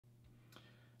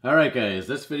Alright guys,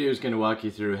 this video is going to walk you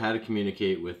through how to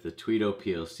communicate with the Twido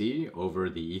PLC over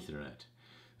the Ethernet.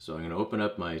 So I'm going to open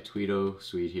up my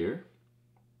TwidoSuite here.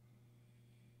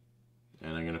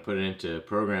 And I'm going to put it into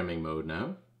programming mode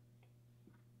now.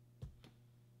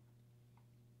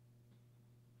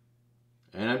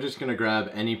 And I'm just going to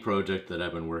grab any project that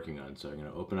I've been working on. So I'm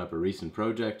going to open up a recent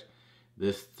project.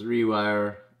 This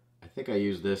 3-wire, I think I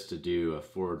use this to do a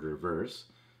forward reverse.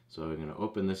 So I'm going to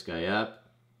open this guy up.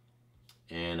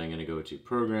 And I'm going to go to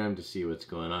program to see what's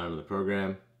going on in the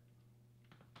program.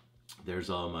 There's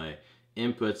all my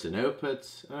inputs and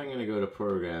outputs. I'm going to go to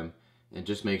program and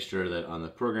just make sure that on the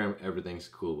program everything's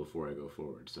cool before I go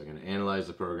forward. So I'm going to analyze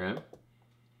the program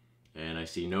and I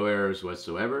see no errors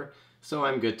whatsoever, so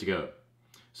I'm good to go.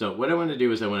 So what I want to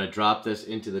do is I want to drop this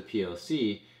into the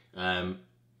PLC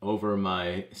over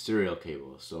my serial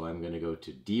cable. So I'm going to go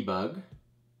to debug.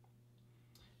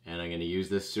 And I'm going to use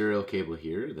this serial cable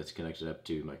here that's connected up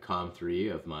to my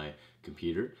COM3 of my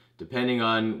computer. Depending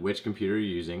on which computer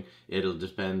you're using, it'll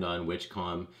depend on which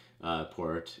COM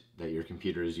port that your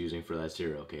computer is using for that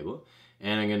serial cable.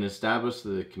 And I'm going to establish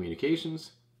the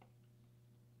communications.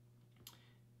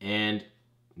 And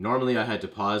normally I had to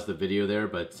pause the video there,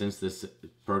 but since this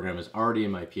program is already in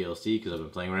my PLC because I've been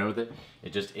playing around with it,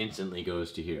 it just instantly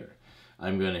goes to here.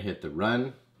 I'm going to hit the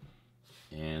run,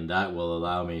 and that will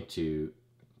allow me to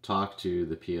talk to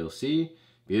the PLC.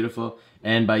 Beautiful.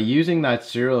 And by using that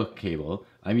serial cable,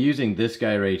 I'm using this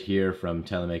guy right here from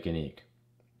Telemécanique.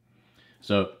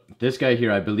 So this guy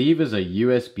here, I believe, is a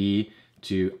USB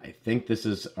to, I think this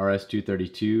is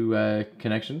RS-232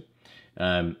 connection,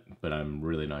 but I'm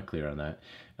really not clear on that.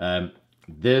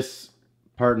 This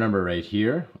part number right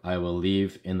here, I will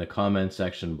leave in the comment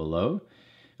section below.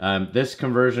 This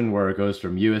conversion where it goes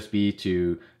from USB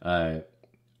to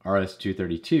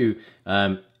RS-232,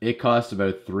 it costs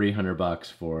about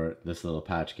 $300 for this little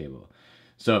patch cable.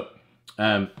 So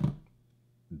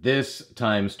this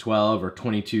times 12 or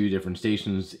 22 different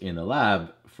stations in the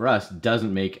lab for us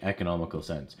doesn't make economical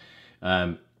sense.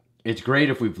 It's great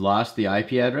if we've lost the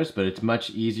IP address, but it's much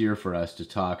easier for us to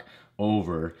talk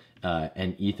over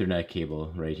an Ethernet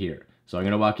cable right here. So I'm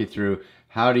going to walk you through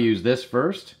how to use this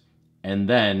first, and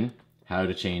then how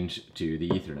to change to the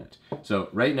Ethernet. So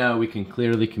right now we can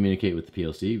clearly communicate with the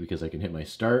PLC because I can hit my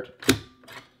start,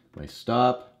 my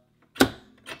stop,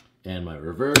 and my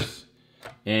reverse,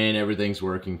 and everything's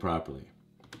working properly.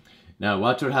 Now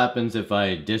watch what happens if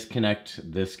I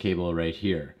disconnect this cable right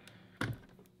here.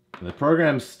 The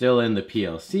program's still in the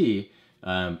PLC.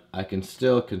 I can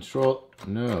still control,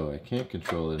 no, I can't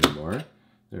control it anymore.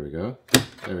 There we go.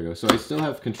 There we go. So I still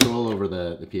have control over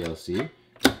the PLC.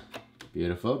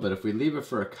 Beautiful, but if we leave it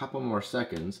for a couple more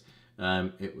seconds,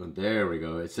 there we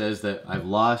go. It says that I've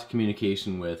lost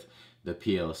communication with the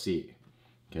PLC.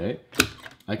 Okay,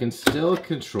 I can still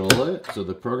control it, so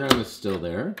the program is still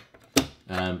there,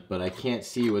 but I can't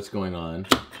see what's going on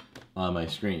my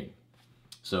screen.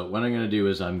 So what I'm going to do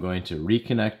is I'm going to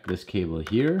reconnect this cable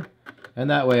here, and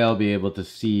that way I'll be able to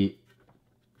see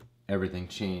everything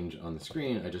change on the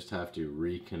screen. I just have to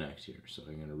reconnect here. So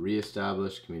I'm going to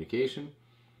reestablish communication.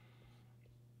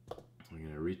 I'm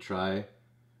going to retry.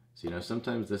 See, now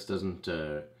sometimes this doesn't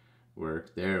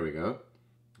work. There we go.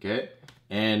 Okay.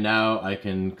 And now I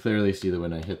can clearly see that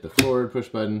when I hit the forward push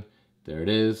button, there it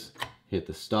is. Hit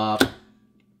the stop.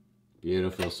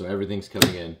 Beautiful. So everything's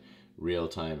coming in real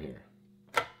time here.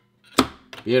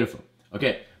 Beautiful.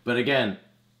 Okay. But again,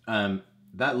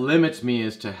 that limits me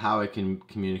as to how I can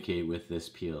communicate with this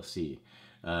PLC.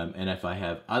 And if I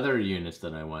have other units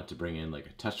that I want to bring in, like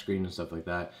a touchscreen and stuff like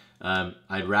that,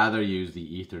 I'd rather use the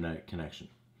Ethernet connection.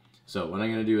 So what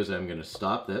I'm going to do is I'm going to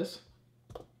stop this,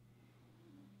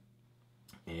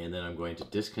 and then I'm going to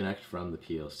disconnect from the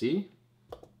PLC.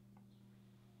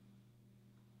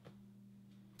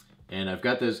 And I've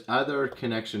got this other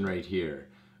connection right here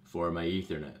for my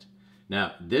Ethernet.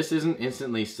 Now, this isn't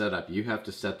instantly set up. You have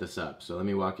to set this up. So let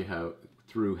me walk you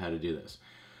through how to do this.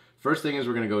 First thing is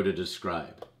we're going to go to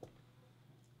describe.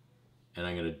 And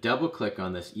I'm going to double click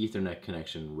on this Ethernet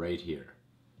connection right here.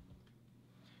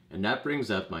 And that brings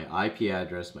up my IP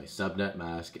address, my subnet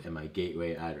mask, and my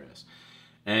gateway address.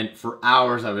 And for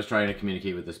hours I was trying to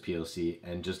communicate with this PLC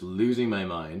and just losing my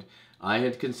mind. I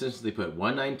had consistently put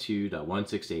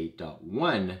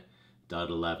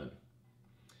 192.168.1.11.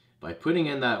 By putting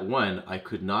in that 1, I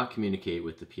could not communicate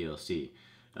with the PLC.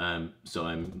 So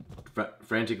I'm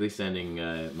frantically sending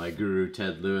my guru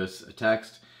Ted Lewis a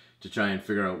text to try and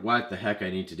figure out what the heck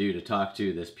I need to do to talk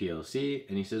to this PLC.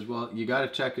 And he says, well, you got to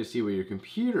check to see where your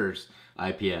computer's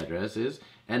IP address is,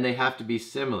 and they have to be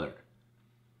similar.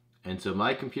 And so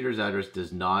my computer's address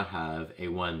does not have a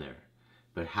 1 there.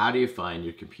 But how do you find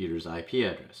your computer's IP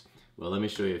address? Well, let me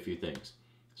show you a few things.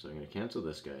 So I'm going to cancel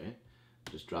this guy.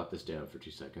 Just drop this down for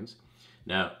 2 seconds.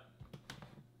 Now,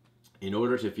 in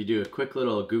order to, if you do a quick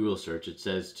little Google search, it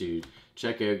says to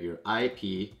check out your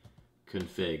IP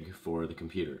config for the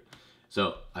computer.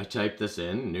 So I typed this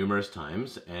in numerous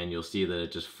times, and you'll see that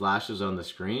it just flashes on the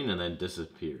screen and then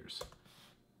disappears.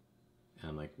 And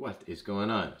I'm like, what is going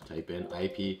on? Type in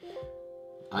IP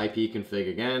config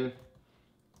again,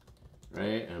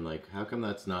 right? And I'm like, how come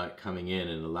that's not coming in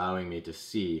and allowing me to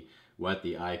see what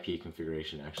the IP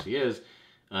configuration actually is?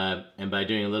 And by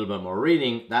doing a little bit more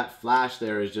reading, that flash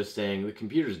there is just saying the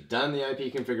computer's done the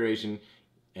IP configuration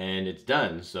and it's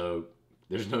done. So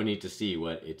there's no need to see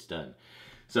what it's done.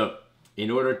 So in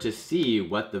order to see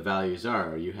what the values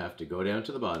are, you have to go down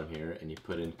to the bottom here and you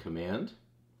put in command,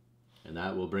 and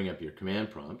that will bring up your command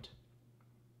prompt.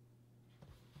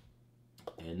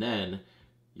 And then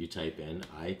you type in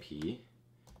IP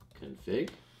config,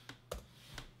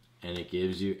 and it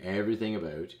gives you everything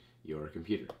about your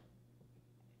computer.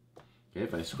 Okay,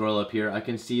 if I scroll up here, I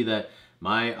can see that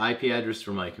my IP address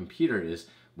for my computer is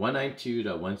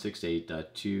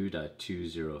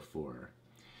 192.168.2.204.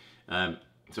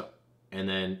 And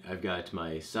then I've got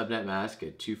my subnet mask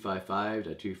at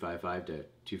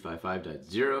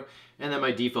 255.255.255.0, and then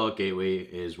my default gateway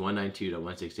is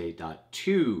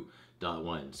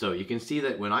 192.168.2.1. So you can see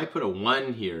that when I put a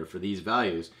 1 here for these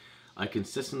values, I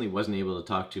consistently wasn't able to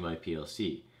talk to my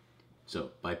PLC.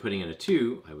 So by putting in a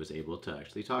 2, I was able to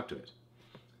actually talk to it.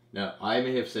 Now, I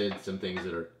may have said some things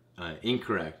that are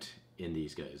incorrect in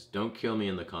these guys. Don't kill me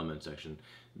in the comment section.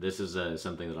 This is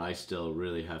something that I still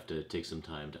really have to take some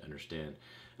time to understand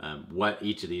what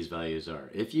each of these values are.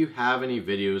 If you have any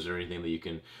videos or anything that you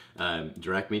can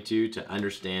direct me to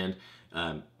understand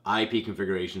IP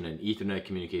configuration and Ethernet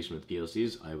communication with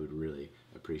PLCs, I would really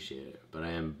appreciate it. But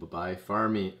I am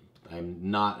I'm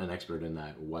not an expert in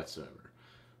that whatsoever.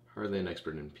 Hardly an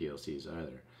expert in PLCs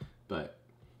either. But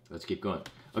let's keep going.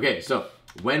 Okay, so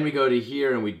when we go to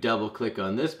here and we double click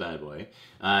on this bad boy,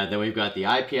 then we've got the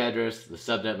IP address, the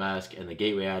subnet mask, and the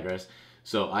gateway address.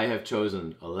 So I have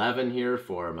chosen 11 here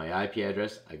for my IP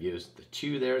address. I've used the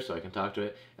 2 there so I can talk to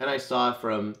it. And I saw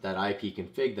from that IP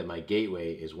config that my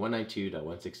gateway is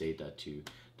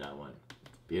 192.168.2.1.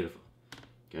 Beautiful.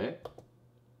 Okay.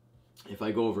 If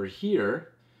I go over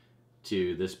here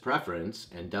to this preference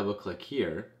and double click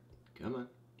here, come on,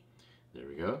 there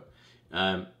we go.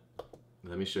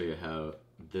 Let me show you how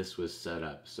this was set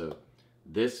up. So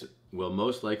this will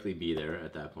most likely be there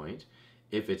at that point.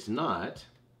 If it's not,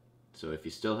 so if you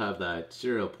still have that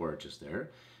serial port just there,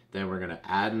 then we're going to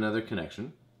add another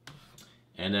connection.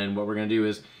 And then what we're going to do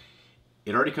is,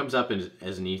 it already comes up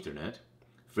as an Ethernet.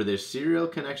 For this serial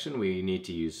connection, we need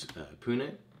to use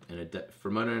Punet. And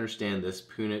from what I understand, this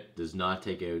Punet does not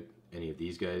take out any of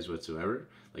these guys whatsoever.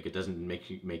 Like, it doesn't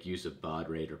make use of baud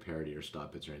rate or parity or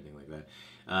stop bits or anything like that.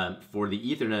 For the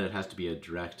Ethernet, it has to be a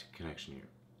direct connection here.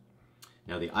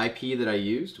 Now, the IP that I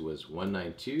used was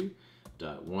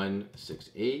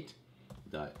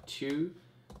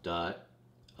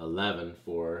 192.168.2.11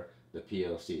 for the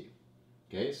PLC.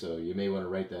 Okay, so you may want to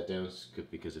write that down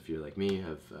because if you're like me, you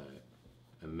have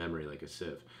a memory like a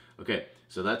sieve. Okay,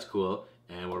 so that's cool.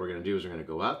 And what we're going to do is we're going to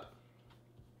go up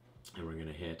and we're going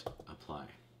to hit apply.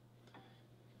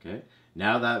 Okay,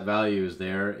 now that value is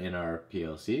there in our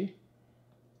PLC.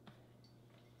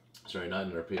 Sorry, not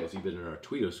in our PLC, but in our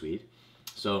TwidoSuite.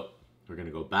 So we're going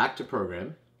to go back to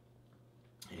program.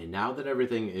 And now that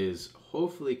everything is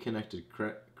hopefully connected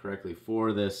correctly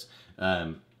for this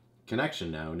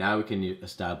connection now we can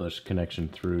establish connection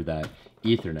through that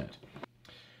Ethernet.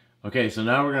 Okay, so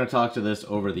now we're going to talk to this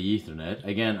over the Ethernet.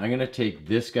 Again, I'm going to take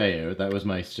this guy out. That was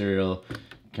my serial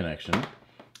connection.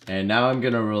 And now I'm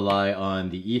going to rely on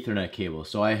the Ethernet cable.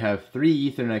 So I have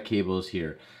 3 Ethernet cables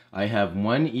here. I have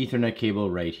one Ethernet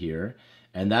cable right here,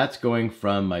 and that's going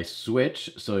from my switch.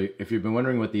 So if you've been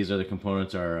wondering what these other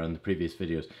components are on the previous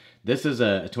videos, this is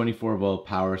a 24-volt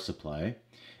power supply.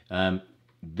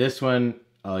 This one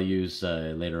I'll use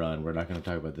later on. We're not going to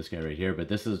talk about this guy right here, but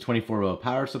this is a 24-volt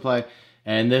power supply,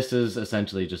 and this is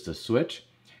essentially just a switch.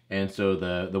 And so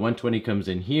the 120 comes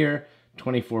in here.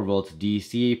 24 volts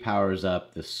DC powers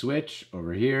up the switch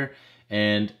over here,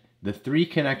 and the 3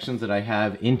 connections that I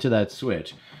have into that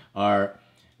switch are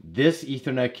this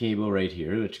Ethernet cable right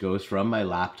here, which goes from my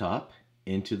laptop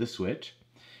into the switch.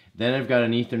 Then I've got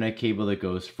an Ethernet cable that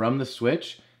goes from the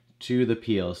switch to the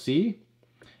PLC,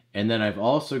 and then I've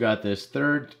also got this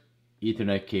 3rd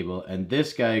Ethernet cable, and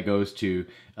this guy goes to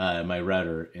my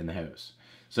router in the house.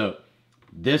 So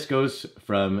this goes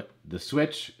from the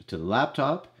switch to the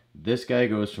laptop, This guy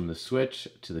goes from the switch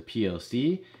to the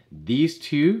PLC. These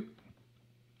two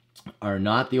are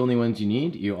not the only ones you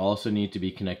need. You also need to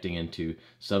be connecting into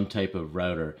some type of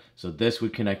router. So this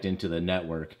would connect into the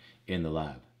network in the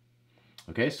lab.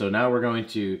 Okay, so now we're going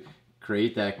to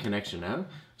create that connection now.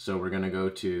 So we're going to go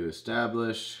to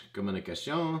Establish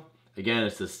Communication. Again,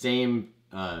 it's the same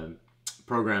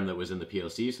program that was in the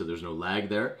PLC, so there's no lag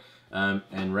there.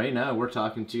 And right now we're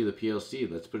talking to the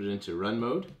PLC. Let's put it into run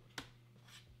mode.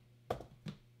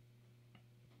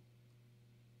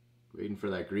 Waiting for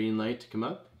that green light to come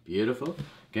up. Beautiful.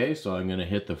 Okay, so I'm going to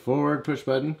hit the forward push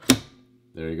button.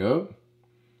 There you go.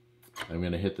 I'm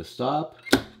going to hit the stop.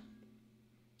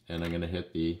 And I'm going to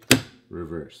hit the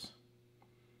reverse.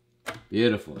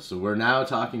 Beautiful. So we're now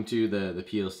talking to the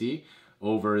PLC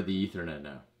over the Ethernet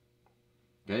now.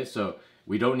 Okay, so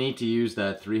we don't need to use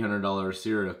that $300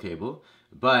 serial cable,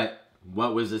 but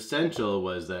what was essential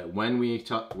was that when we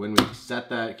set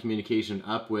that communication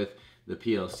up with the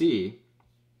PLC,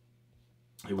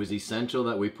 it was essential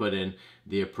that we put in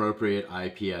the appropriate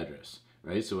IP address,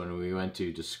 right? So when we went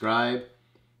to describe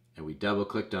and we double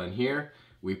clicked on here,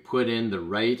 we put in the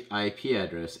right IP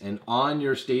address. And on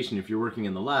your station, if you're working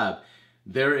in the lab,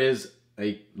 there is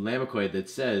a Lamacoid that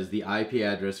says the IP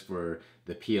address for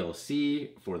the PLC,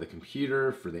 for the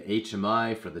computer, for the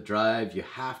HMI, for the drive. You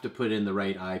have to put in the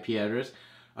right IP address.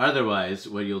 Otherwise,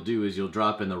 what you'll do is you'll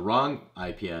drop in the wrong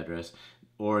IP address,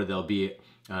 or there'll be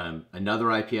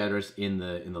another IP address in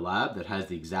the lab that has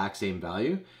the exact same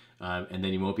value, and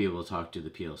then you won't be able to talk to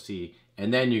the PLC.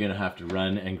 And then you're going to have to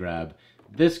run and grab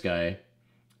this guy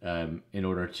in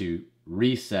order to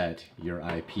reset your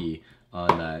IP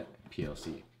on that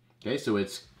PLC. Okay, so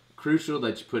it's crucial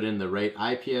that you put in the right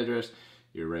IP address,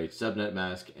 your right subnet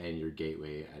mask, and your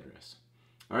gateway address.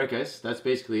 All right, guys, that's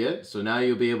basically it. So now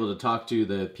you'll be able to talk to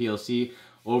the PLC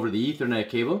over the Ethernet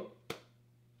cable,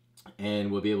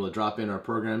 and we'll be able to drop in our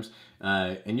programs.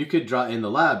 And you could draw in the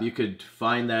lab, you could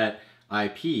find that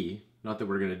IP. Not that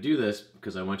we're going to do this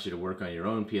because I want you to work on your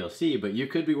own PLC, but you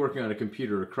could be working on a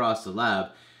computer across the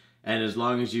lab, and as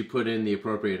long as you put in the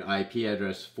appropriate IP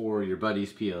address for your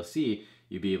buddy's PLC,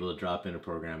 you'll be able to drop in a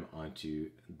program onto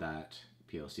that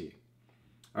PLC.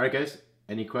 All right, guys,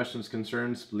 any questions,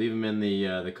 concerns, leave them in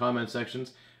the comment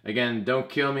sections. Again, don't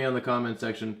kill me on the comment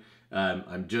section.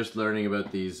 I'm just learning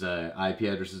about these IP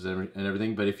addresses and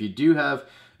everything, but if you do have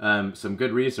some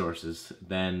good resources,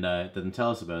 then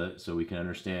tell us about it so we can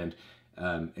understand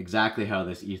exactly how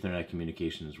this Ethernet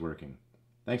communication is working.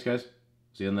 Thanks, guys.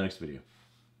 See you in the next video.